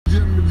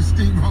Gentlemen, the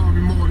Steve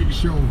Harvey Morning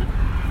Show.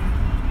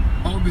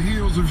 On the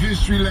heels of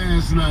history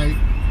last night,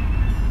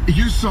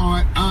 you saw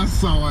it, I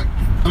saw it,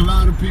 a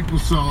lot of people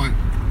saw it.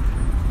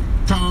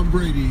 Tom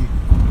Brady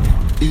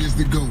is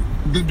the GOAT.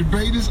 The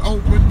debate is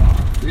open.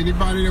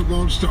 Anybody that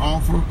wants to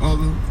offer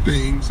other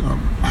things,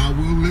 I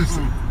will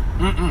listen.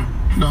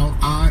 No,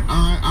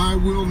 I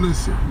will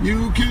listen.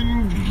 You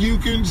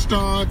can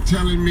start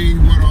telling me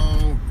what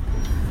all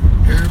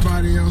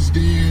everybody else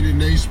did in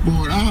their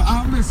sport.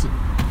 I'll listen.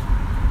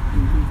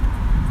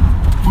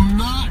 I'm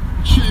not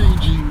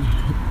changing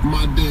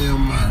my damn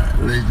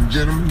mind. Ladies and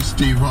gentlemen,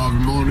 Steve Harvey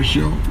Morning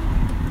Show,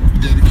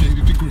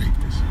 dedicated to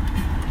greatness.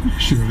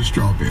 Shirley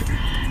Strawberry.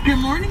 Good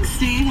morning,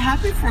 Steve.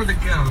 Happy for the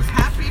GOAT.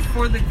 Happy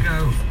for the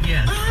GOAT.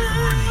 Yes.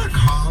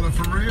 Call it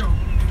for real.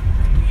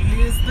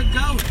 He is the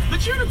GOAT.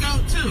 But you're the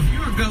GOAT, too.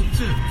 You're a GOAT,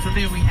 too. So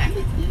there we have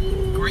it.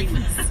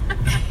 Greatness.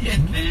 I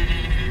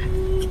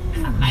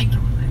like it.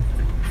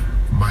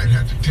 Might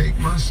have to take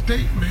my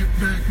statement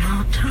back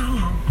now,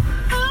 Tom.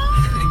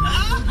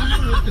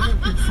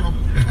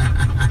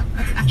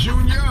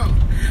 Junior.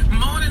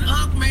 Morning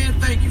up, man.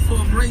 Thank you for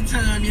a great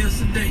time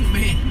yesterday,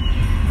 man.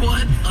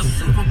 What a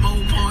Super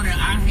Bowl party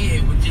I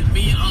had with just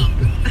me and Up.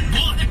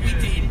 Boy, we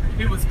did it.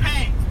 It was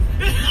packed.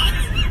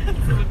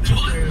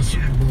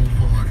 Super Bowl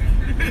party.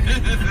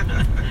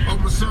 Oh,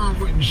 my son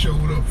went and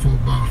showed up for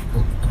about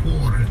a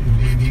quarter, and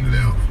then he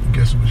left. I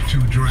guess it was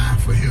too dry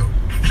for him.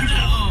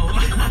 No.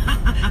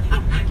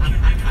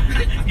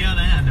 You don't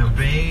have no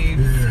babe.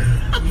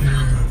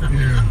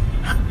 Yeah.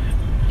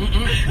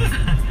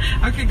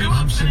 Okay, go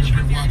I'm sitting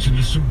here watching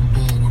the Super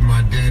Bowl with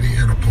my daddy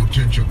and a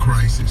potential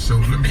crisis, so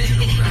let me get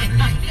on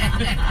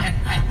out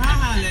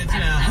of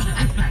here.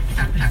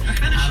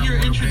 Finish your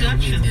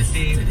introduction,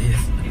 Steve.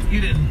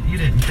 You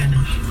didn't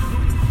finish.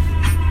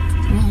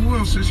 Well, who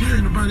else is here?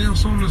 Anybody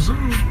else on the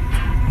Zoom?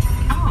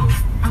 Oh,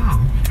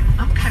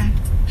 okay.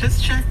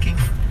 Just checking.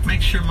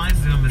 Make sure my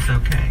Zoom is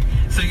okay.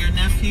 So your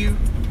nephew,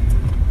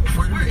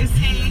 where is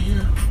he?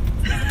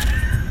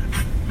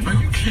 Are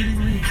you kidding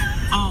me?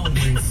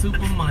 Always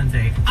Super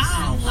Monday.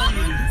 Always.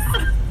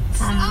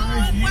 I'm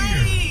right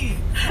here.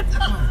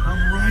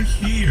 I'm right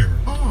here.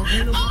 Oh,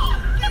 there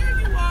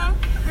you are.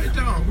 Hey,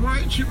 dog, why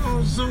ain't you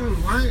on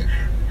Zoom, right?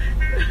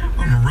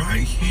 I'm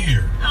right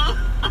here. Oh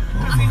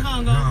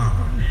my God.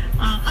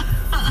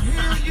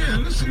 Hell yeah,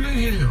 listen to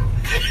him.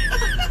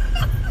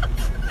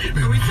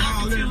 Are we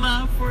talking too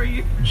loud for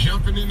you?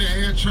 Jumping in the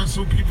air just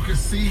so people can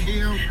see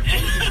him.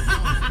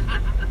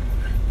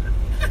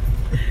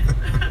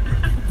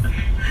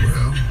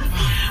 Well.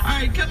 All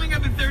right, coming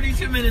up in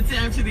 32 minutes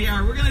after the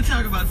hour, we're going to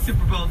talk about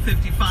Super Bowl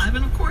 55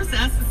 and, of course,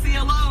 Ask the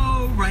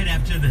CLO right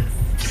after this.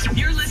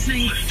 You're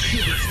listening to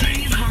the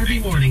Steve Harvey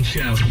Morning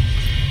Show.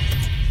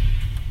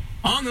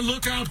 On the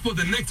lookout for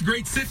the next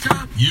great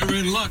sitcom? You're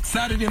in luck.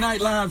 Saturday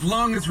Night Live's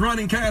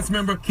longest-running cast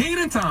member,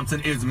 Kenan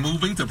Thompson, is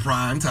moving to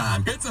prime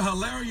time. It's a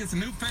hilarious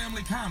new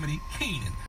family comedy, Kenan.